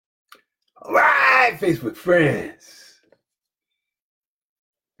All right, Facebook friends.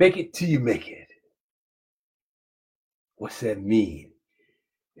 Fake it till you make it. What's that mean?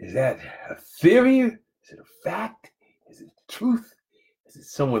 Is that a theory? Is it a fact? Is it truth? Is it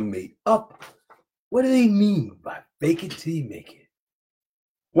someone made up? What do they mean by fake it till you make it?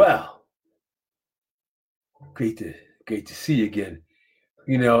 Well, great to see you again.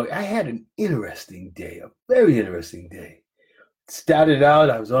 You know, I had an interesting day, a very interesting day. Started out,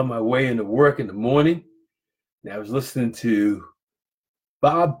 I was on my way into work in the morning, and I was listening to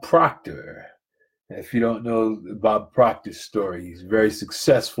Bob Proctor. If you don't know Bob Proctor's story, he's very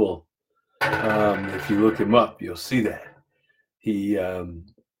successful. If you look him up, you'll see that. He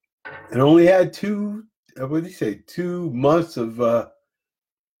only had what did he say, 2 months of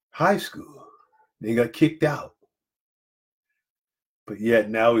high school. He got kicked out. But yet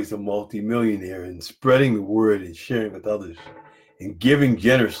now he's a multimillionaire and spreading the word and sharing with others and giving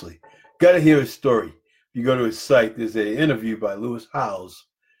generously. Got to hear his story. If you go to his site, there's an interview by Lewis Howes.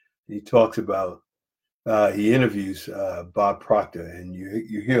 He talks about, he interviews Bob Proctor, and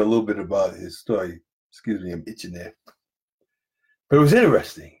you hear a little bit about his story. Excuse me, I'm itching there. But it was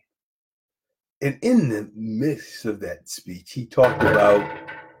interesting. And in the midst of that speech, he talked about,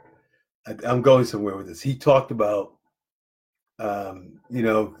 I'm going somewhere with this. He talked about, there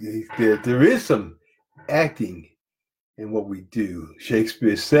is some acting in what we do.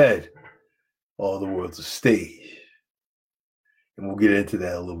 Shakespeare said, all the world's a stage. And we'll get into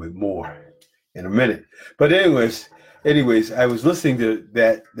that a little bit more in a minute. But anyways, I was listening to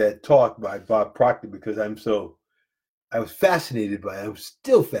that talk by Bob Proctor because I was fascinated by it. I'm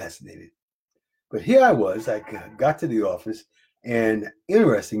still fascinated. But here I was, I got to the office, and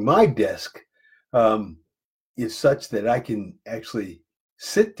interesting, my desk is such that I can actually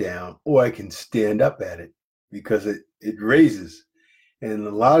sit down or I can stand up at it because it raises. And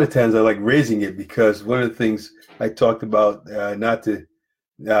a lot of times I like raising it because one of the things I talked about how not to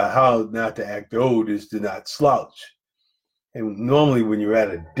act old is to not slouch. And normally when you're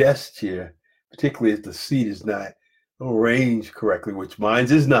at a desk chair, particularly if the seat is not arranged correctly, which mine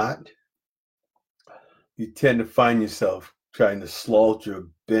is not, you tend to find yourself trying to slouch or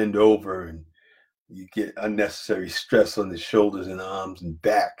bend over, and you get unnecessary stress on the shoulders and arms and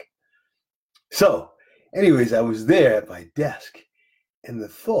back. So, anyways, I was there at my desk, and the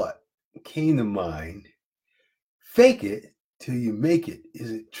thought came to mind, fake it till you make it. Is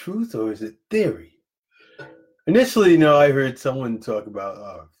it truth or is it theory? Initially, I heard someone talk about,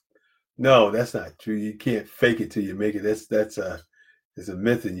 oh, no, that's not true. You can't fake it till you make it. That's a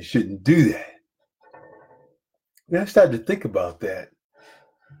myth, and you shouldn't do that. And I started to think about that.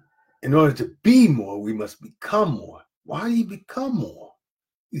 In order to be more, we must become more. Why do you become more?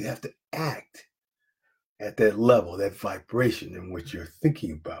 You have to act at that level, that vibration in which you're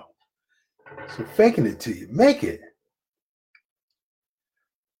thinking about. So faking it till you make it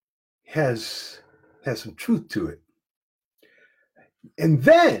has some truth to it. And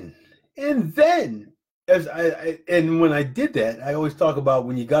then, when I did that, I always talk about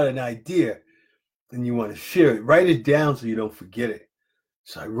when you got an idea and you want to share it, write it down so you don't forget it.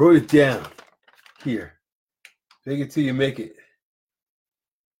 So I wrote it down here. Fake it till you make it.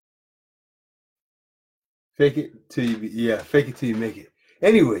 Fake it till you make it.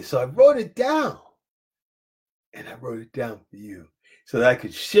 Anyway, so I wrote it down. And I wrote it down for you so that I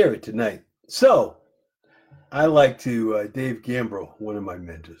could share it tonight. So I like to, Dave Gambrill, one of my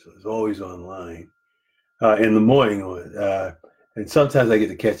mentors, is always online in the morning. And sometimes I get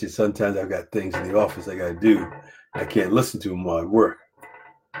to catch it. Sometimes I've got things in the office I got to do. I can't listen to him while I work.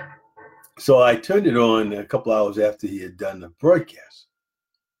 So I turned it on a couple hours after he had done the broadcast.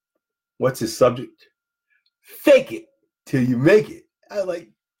 What's his subject? Fake it till you make it. I was like,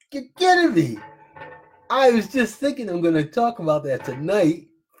 you're kidding me. I was just thinking I'm going to talk about that tonight.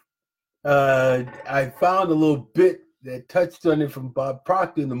 I found a little bit that touched on it from Bob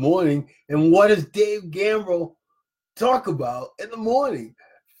Proctor in the morning. And what does Dave Gambrill talk about in the morning?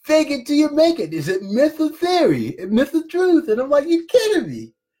 Fake it till you make it. Is it myth or theory? Myth or truth? And I'm like, you're kidding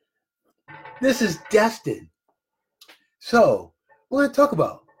me. This is destined. So we're going to talk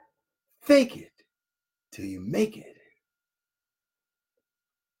about fake it till you make it.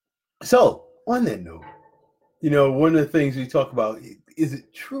 So on that note, one of the things we talk about, is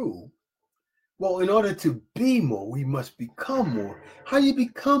it true? Well, in order to be more, we must become more. How do you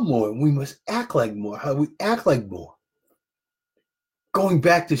become more? We must act like more. How do we act like more? Going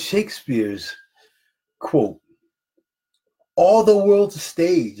back to Shakespeare's quote, all the world's a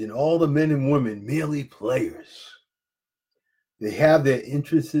stage and all the men and women merely players. They have their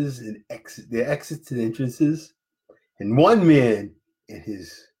entrances and their exits and entrances. And one man in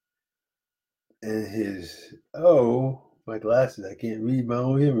his and his, oh, my glasses, I can't read my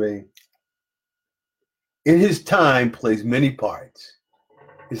own handwriting. In his time plays many parts.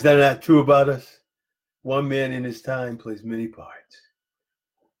 Is that not true about us? One man in his time plays many parts.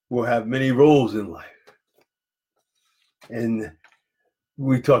 Will have many roles in life. And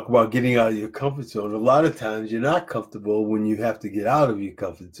we talk about getting out of your comfort zone. A lot of times you're not comfortable when you have to get out of your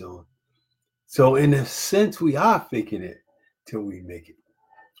comfort zone. So in a sense, we are faking it till we make it.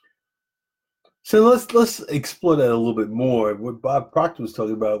 So let's explore that a little bit more. What Bob Proctor was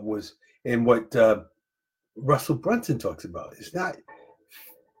talking about was, and what Russell Brunson talks about, is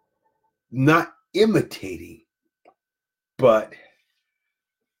not imitating, but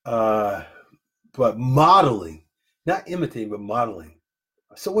modeling. Not imitating, but modeling.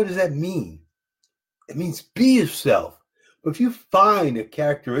 So what does that mean? It means be yourself. But if you find a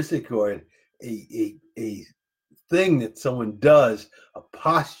characteristic or a thing that someone does, a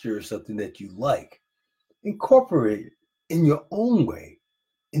posture or something that you like, incorporate it in your own way,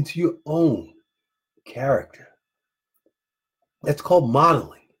 into your own character. That's called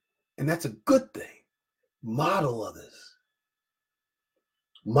modeling. And that's a good thing. Model others.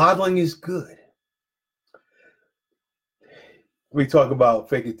 Modeling is good. We talk about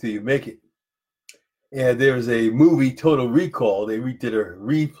fake it till you make it. And there's a movie, Total Recall. They did a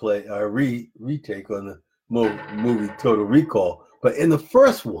retake on the movie Total Recall. But in the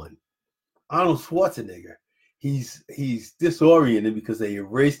first one, Arnold Schwarzenegger, he's disoriented because they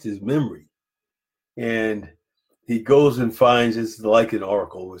erased his memory. And he goes and finds, it's like an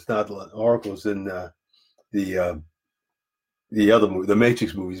oracle. It's not oracles in the other movie, the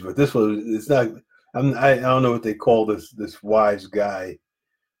Matrix movies, but this one, it's not. I don't know what they call this wise guy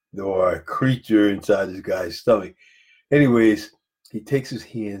or a creature inside this guy's stomach. Anyways, he takes his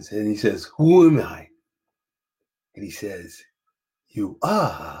hands and he says, "Who am I?" And he says, "You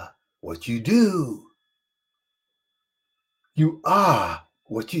are what you do. You are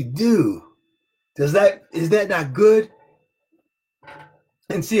what you do." Is that not good?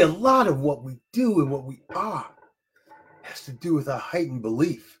 And see, a lot of what we do and what we are has to do with our heightened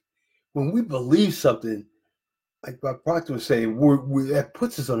belief. When we believe something, like Bob Proctor was saying, that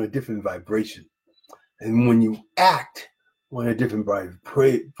puts us on a different vibration. And when you act on a different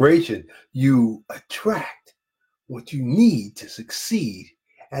vibration, you attract what you need to succeed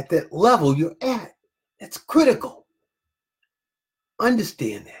at that level you're at. That's critical.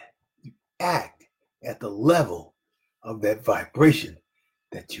 Understand that. You act at the level of that vibration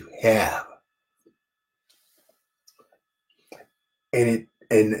that you have. And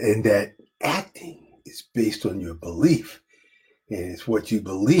that acting is based on your belief. And it's what you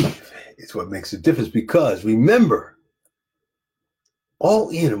believe. It's what makes a difference. Because remember,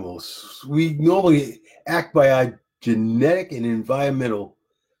 all animals, we normally act by our genetic and environmental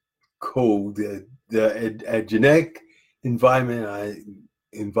code, the genetic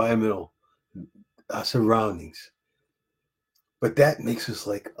environmental surroundings. But that makes us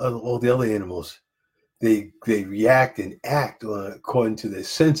like all the other animals. They react and act according to their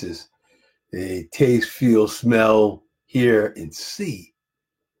senses. They taste, feel, smell, hear, and see.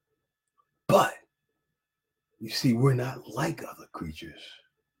 But you see, we're not like other creatures.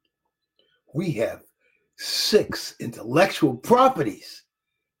 We have 6 intellectual properties.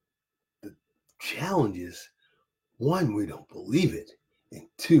 The challenge is, 1, we don't believe it. And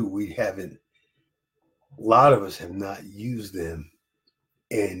 2, a lot of us have not used them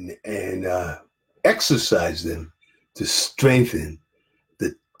and exercised them to strengthen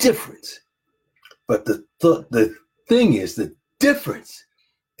the difference. But the thing is, the difference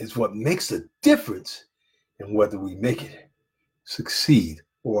is what makes the difference in whether we make it, succeed,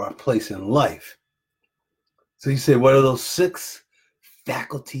 or our place in life. So you say, what are those 6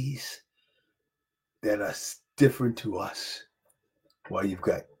 faculties that are different to us? Well, you've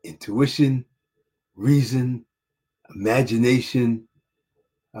got intuition, reason, imagination,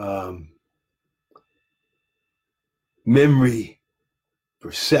 memory,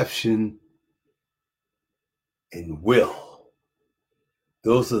 perception, and will.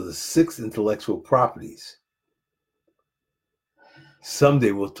 Those are the 6 intellectual properties.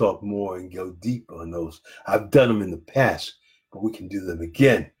 Someday we'll talk more and go deep on those. I've done them in the past, but we can do them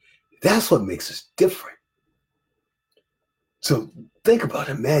again. That's what makes us different. So think about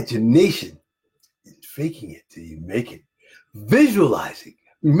imagination and faking it till you make it. Visualizing.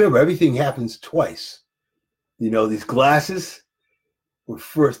 Remember, everything happens twice. You know, these glasses were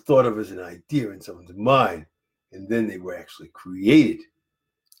first thought of as an idea in someone's mind, and then they were actually created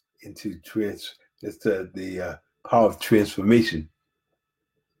into the power of transformation.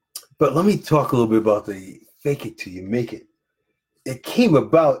 But let me talk a little bit about the fake it till you make it. It came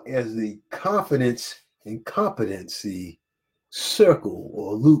about as the confidence and competency circle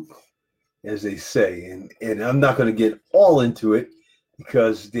or loop, as they say. And I'm not going to get all into it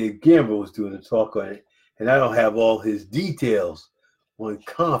because Dave Gamble was doing a talk on it, and I don't have all his details on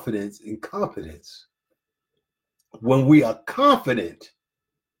confidence and competence. When we are confident,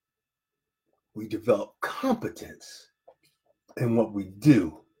 we develop competence in what we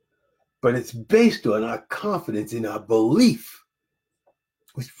do, but it's based on our confidence in our belief,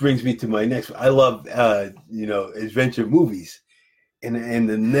 which brings me to my next one. I love, adventure movies. And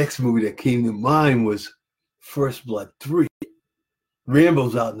the next movie that came to mind was First Blood 3.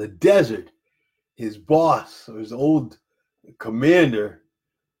 Rambo's out in the desert. His boss, or his old commander,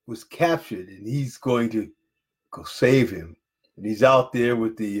 was captured, and he's going to go save him. And he's out there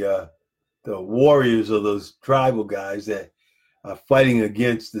with the warriors, or those tribal guys that are fighting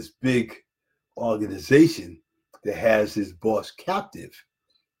against this big organization that has his boss captive.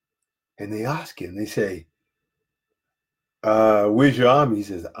 And they ask him, they say, where's your army? He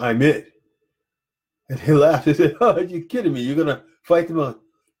says, I'm it. And he laughed and said, oh, you're kidding me. You're going to fight them on.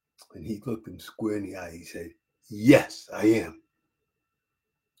 And he looked him square in the eye. He said, yes, I am.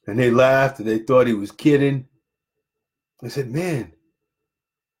 And they laughed and they thought he was kidding. I said, man,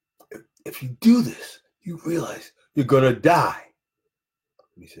 if you do this, you realize you're going to die.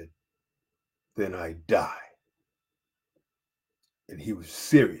 And he said, then I die. And he was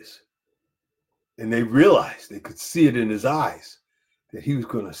serious. And they realized, they could see it in his eyes, that he was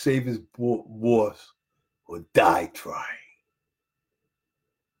going to save his boss or die trying.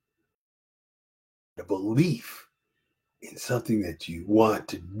 The belief in something that you want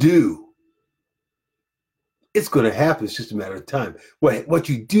to do, it's going to happen. It's just a matter of time. What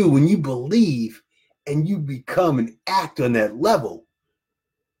you do when you believe and you become and act on that level,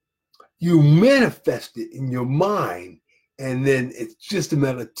 you manifest it in your mind, and then it's just a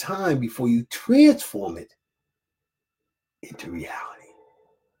matter of time before you transform it into reality.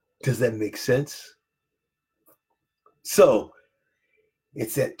 Does that make sense? So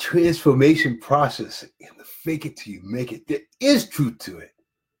it's that transformation process and the fake it till you make it. There is truth to it.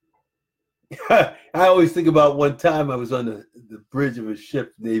 I always think about one time I was on the bridge of a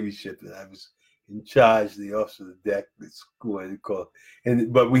ship, Navy ship, and I was in charge, the officer of the deck, the school, I call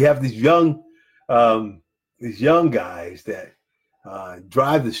it. But we have these young guys that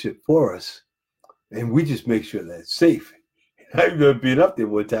drive the ship for us, and we just make sure that it's safe. And I remember being up there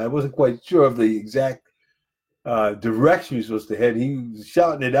one time. I wasn't quite sure of the exact direction you're supposed to head. He was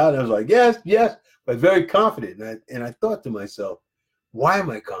shouting it out, and I was like, yes, yes, but very confident. And I thought to myself, why am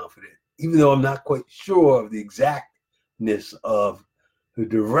I confident? Even though I'm not quite sure of the exactness of the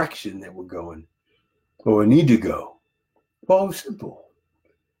direction that we're going or need to go. Well, it was simple.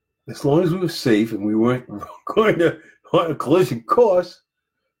 As long as we were safe and we weren't going on a collision course,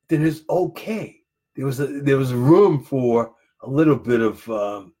 then it's okay. There was a room for a little bit of,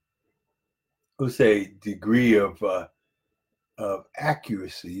 let's say, degree of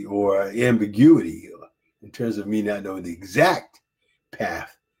accuracy or ambiguity in terms of me not knowing the exact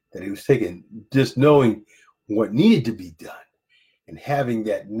path that he was taking, just knowing what needed to be done and having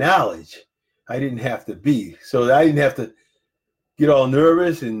that knowledge. I didn't have to be, so I didn't have to get all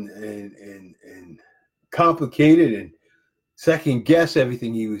nervous and complicated and second guess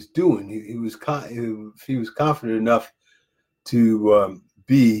everything he was doing. He was confident enough to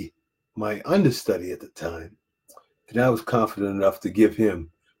be my understudy at the time, and I was confident enough to give him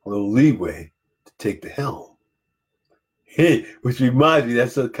a little leeway to take the helm. Hey, which reminds me,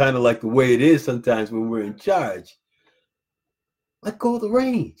 that's kind of like the way it is sometimes when we're in charge. Let go of the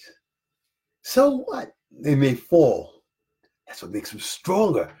reins. So what? They may fall. That's what makes them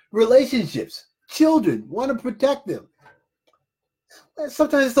stronger. Relationships, children, want to protect them.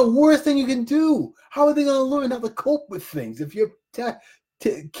 Sometimes it's the worst thing you can do. How are they going to learn how to cope with things if you're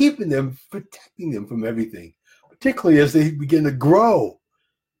keeping them, protecting them from everything, particularly as they begin to grow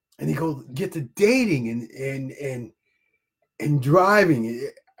and they get to dating and driving?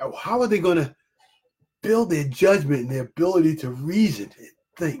 How are they going to build their judgment and their ability to reason and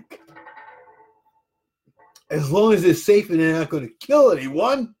think? As long as they're safe and they're not going to kill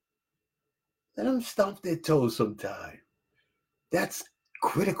anyone, let them stomp their toes sometime. That's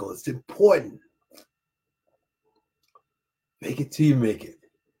critical. It's important. Make it till you make it.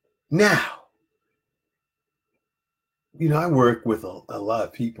 Now, I work with a lot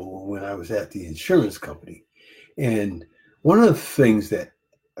of people when I was at the insurance company. And one of the things that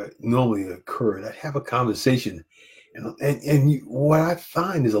normally occurred, I'd have a conversation. And what I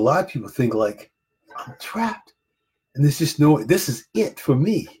find is a lot of people think like, I'm trapped. And this is it for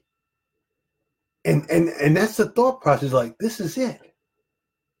me. And that's the thought process, like, this is it.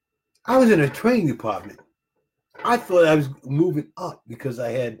 I was in a training department. I thought I was moving up because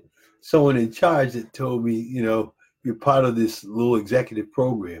I had someone in charge that told me, you're part of this little executive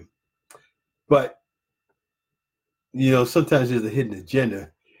program. But, sometimes there's a hidden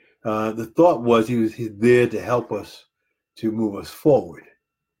agenda. The thought was he's there to help us, to move us forward.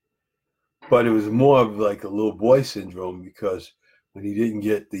 But it was more of like a little boy syndrome, because when he didn't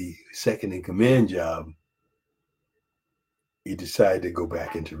get the second in command job, he decided to go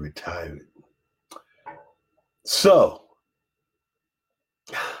back into retirement. So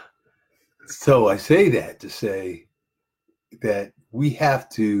I say that to say that we have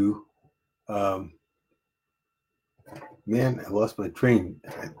to, man, I lost my train.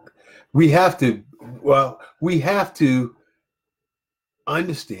 We have to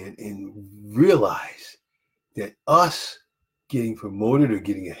understand and realize that us getting promoted or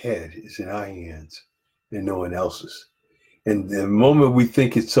getting ahead is in our hands and no one else's. And the moment we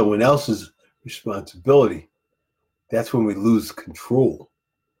think it's someone else's responsibility, that's when we lose control,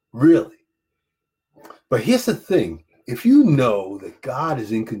 really. But here's the thing. If you know that God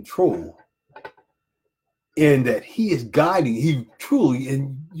is in control and that he is guiding, he truly,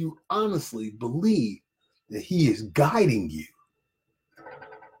 and you honestly believe that he is guiding you,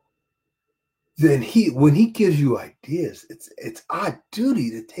 then when he gives you ideas, it's our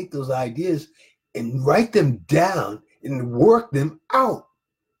duty to take those ideas and write them down and work them out.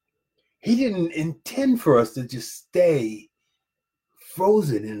 He didn't intend for us to just stay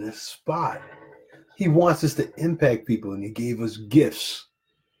frozen in a spot. He wants us to impact people, and he gave us gifts.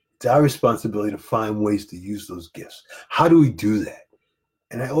 It's our responsibility to find ways to use those gifts. How do we do that?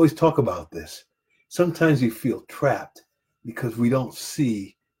 And I always talk about this. Sometimes we feel trapped because we don't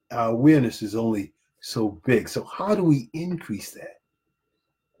see, our awareness is only so big. So how do we increase that?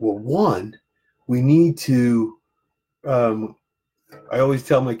 Well, one, we need to, I always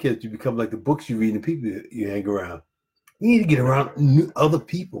tell my kids, you become like the books you read and the people you hang around. We need to get around other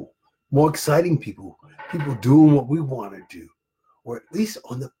people, more exciting people doing what we want to do, or at least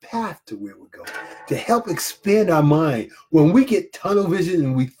on the path to where we're going, to help expand our mind. When we get tunnel vision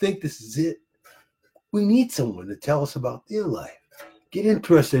and we think this is it, we need someone to tell us about their life. Get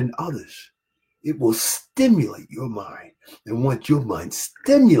interested in others. It will stimulate your mind. And once your mind's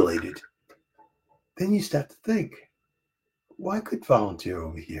stimulated, then you start to think, well, I could volunteer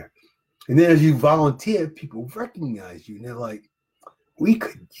over here. And then as you volunteer, people recognize you. And they're like, we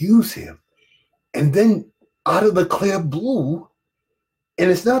could use him. And then out of the clear blue,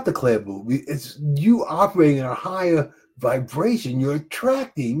 and it's not the clear blue, it's you operating in a higher vibration. You're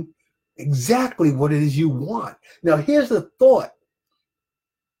attracting exactly what it is you want. Now, here's the thought.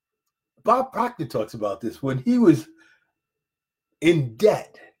 Bob Proctor talks about this. When he was in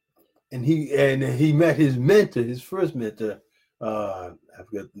debt, and he met his mentor, his first mentor, I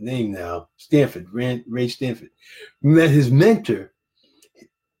forgot the name now, Ray Stanford. Met his mentor,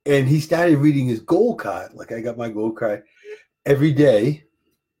 and he started reading his gold card. Like I got my gold card every day.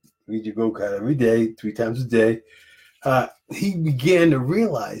 Read your gold card every day, 3 times a day. He began to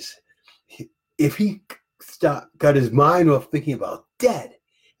realize if he got his mind off thinking about debt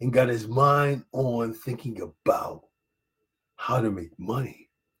and got his mind on thinking about how to make money,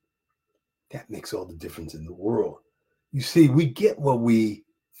 that makes all the difference in the world. You see, we get what we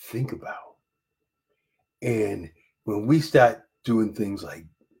think about. And when we start doing things like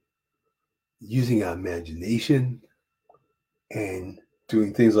using our imagination and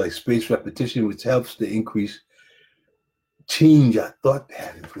doing things like space repetition, which helps to change our thought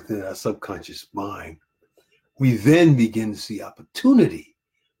patterns within our subconscious mind, we then begin to see opportunity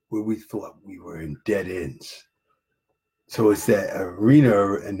where we thought we were in dead ends. So it's that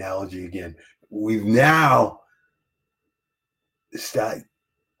arena analogy again. We've now started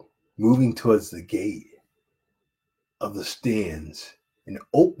moving towards the gate of the stands and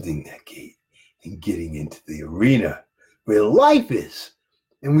opening that gate and getting into the arena where life is.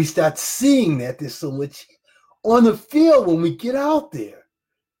 And we start seeing that there's so much on the field when we get out there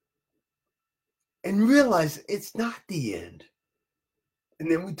and realize it's not the end.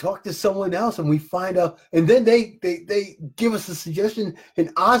 And then we talk to someone else and we find out, and then they give us a suggestion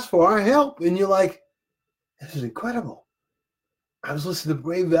and ask for our help. And you're like, this is incredible. I was listening to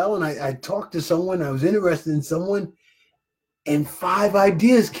Brave L, and I talked to someone, I was interested in someone, and 5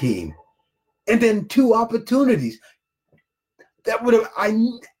 ideas came. And then 2 opportunities. That would have,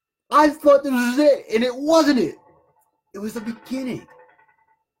 I thought this was it, and it wasn't it. It was the beginning.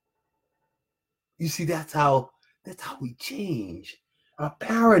 You see, that's how we change our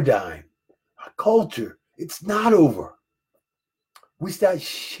paradigm, our culture. It's not over. We start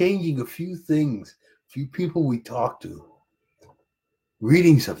changing a few things, a few people we talk to.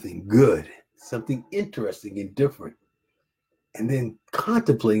 reading something good, something interesting and different, and then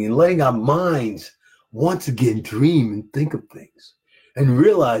contemplating and letting our minds once again dream and think of things, and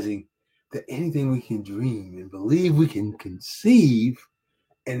realizing that anything we can dream and believe we can conceive,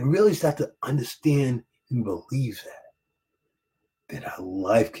 and really start to understand and believe that our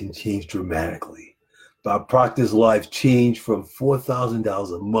life can change dramatically. Bob Proctor's life changed from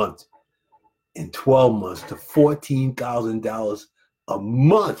 $4,000 a month in 12 months to $14,000 a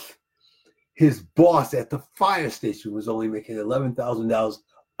month. His boss at the fire station was only making $11,000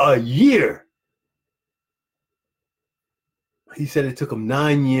 a year. He said it took him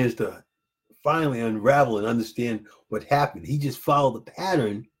 9 years to finally unravel and understand what happened. He just followed the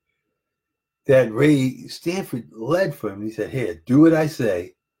pattern that Ray Stanford led for him. He said, here, do what I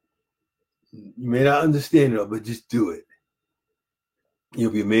say. You may not understand it all, but just do it.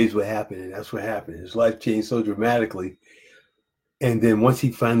 You'll be amazed what happened. And that's what happened. His life changed so dramatically. And then once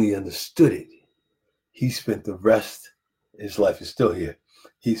he finally understood it, he spent the rest, his life is still here.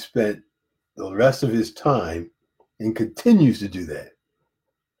 He spent the rest of his time and continues to do that,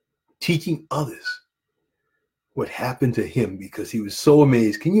 teaching others what happened to him because he was so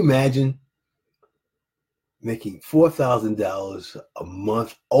amazed. Can you imagine making $4,000 a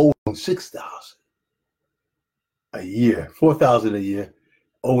month, owing $6,000 a year, $4,000 a year,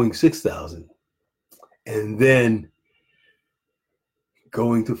 owing $6,000, and then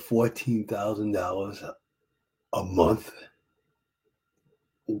going to $14,000 a month?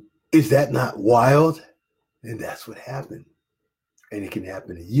 Is that not wild? And that's what happened. And it can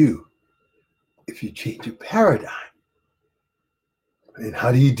happen to you if you change your paradigm. And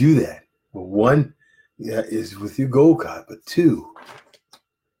how do you do that? Well, one is with your goal card, but two,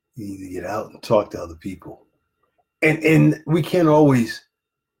 you need to get out and talk to other people. And we can't always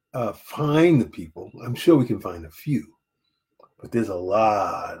find the people. I'm sure we can find a few, but there's a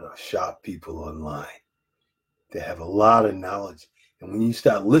lot of sharp people online that have a lot of knowledge. And when you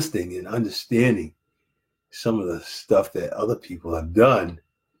start listening and understanding some of the stuff that other people have done,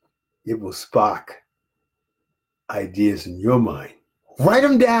 it will spark ideas in your mind. Write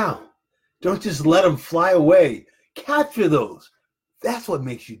them down. Don't just let them fly away. Capture those. That's what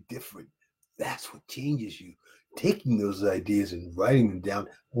makes you different. That's what changes you. Taking those ideas and writing them down,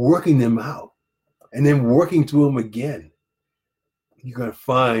 working them out, and then working through them again. You're going to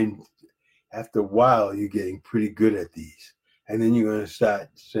find after a while you're getting pretty good at these. And then you're going to start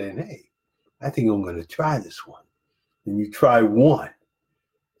saying, hey, I think I'm going to try this one. And you try one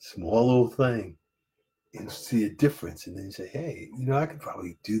small little thing and see a difference. And then you say, hey, I could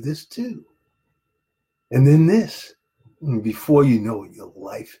probably do this too. And then this. And before you know it, your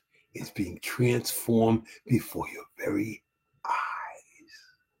life is being transformed before your very eyes.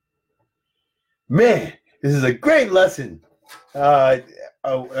 Man, this is a great lesson. I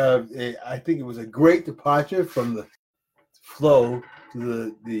think it was a great departure from the flow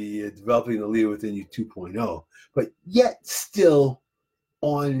to the developing the leader within you 2.0, but yet still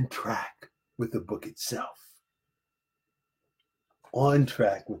on track with the book itself. On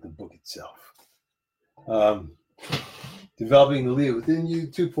track with the book itself. Developing the leader within you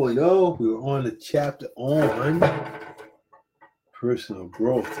 2.0. We were on the chapter on personal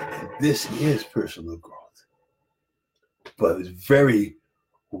growth, and this is personal growth, but it's very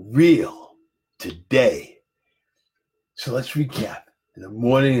real today. So let's recap. In the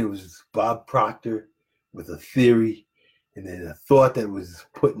morning, it was Bob Proctor with a theory, and then a thought that was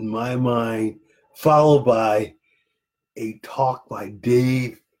put in my mind, followed by a talk by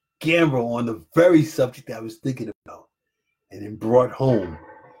Dave Gamble on the very subject I was thinking about, and then brought home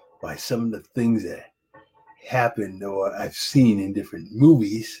by some of the things that happened or I've seen in different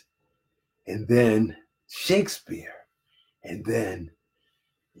movies, and then Shakespeare, and then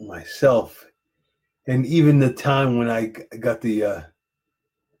myself, and even the time when I got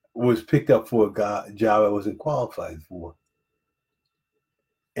was picked up for a job I wasn't qualified for,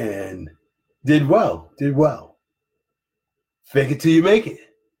 and did well. Fake it till you make it.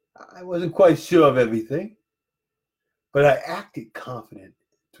 I wasn't quite sure of everything, but I acted confident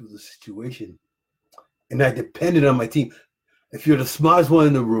through the situation, and I depended on my team. If you're the smartest one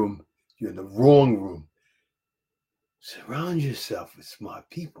in the room, you're in the wrong room. Surround yourself with smart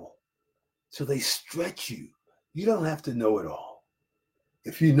people so they stretch you. You don't have to know it all.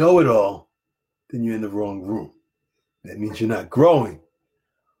 If you know it all, then you're in the wrong room. That means you're not growing,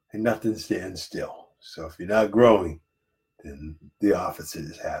 and nothing stands still. So if you're not growing, then the opposite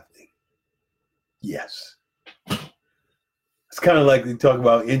is happening. Yes. It's kind of like we talk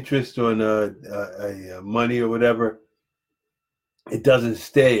about interest on a money or whatever. It doesn't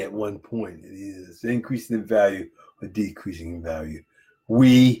stay at one point. It is increasing in value or decreasing in value.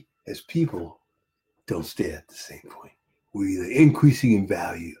 we as people don't stay at the same point. We're either increasing in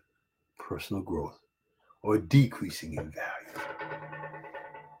value, personal growth, or decreasing in value.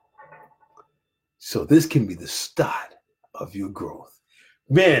 So this can be the start of your growth.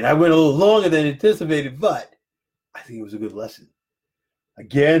 Man, I went a little longer than anticipated, but I think it was a good lesson.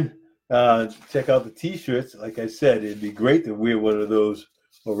 Again, check out the t-shirts. Like I said, it'd be great to wear one of those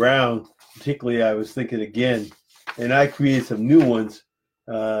around. Particularly, I was thinking again, and I created some new ones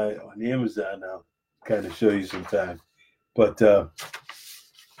on Amazon now. Kind of show you sometime. But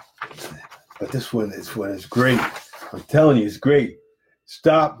this one is great. I'm telling you, it's great.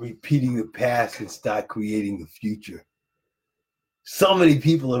 Stop repeating the past and start creating the future. So many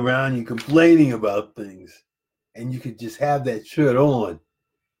people around you complaining about things, and you could just have that shirt on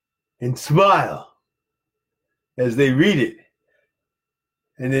and smile as they read it.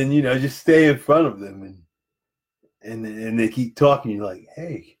 And then, just stay in front of them and they keep talking. You're like,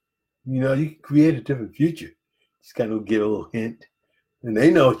 hey, you can create a different future. Just kind of get a little hint. And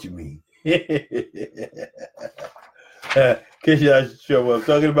they know what you mean. In case you're not sure what I'm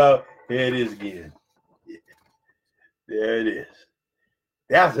talking about, here it is again. There it is.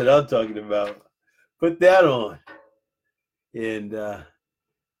 That's what I'm talking about. Put that on. And,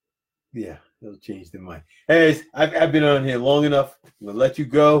 yeah, it'll change their mind. Anyways, I've been on here long enough. I'm going to let you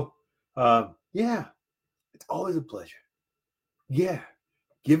go. Yeah, it's always a pleasure. Yeah,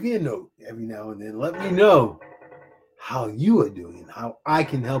 give me a note every now and then. Let me know how you are doing and how I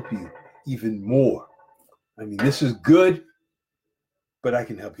can help you even more. I mean, this is good, but I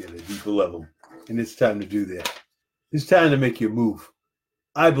can help you at a deeper level. And it's time to do that. It's time to make your move.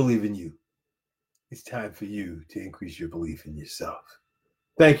 I believe in you. It's time for you to increase your belief in yourself.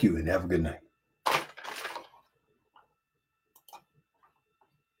 Thank you and have a good night.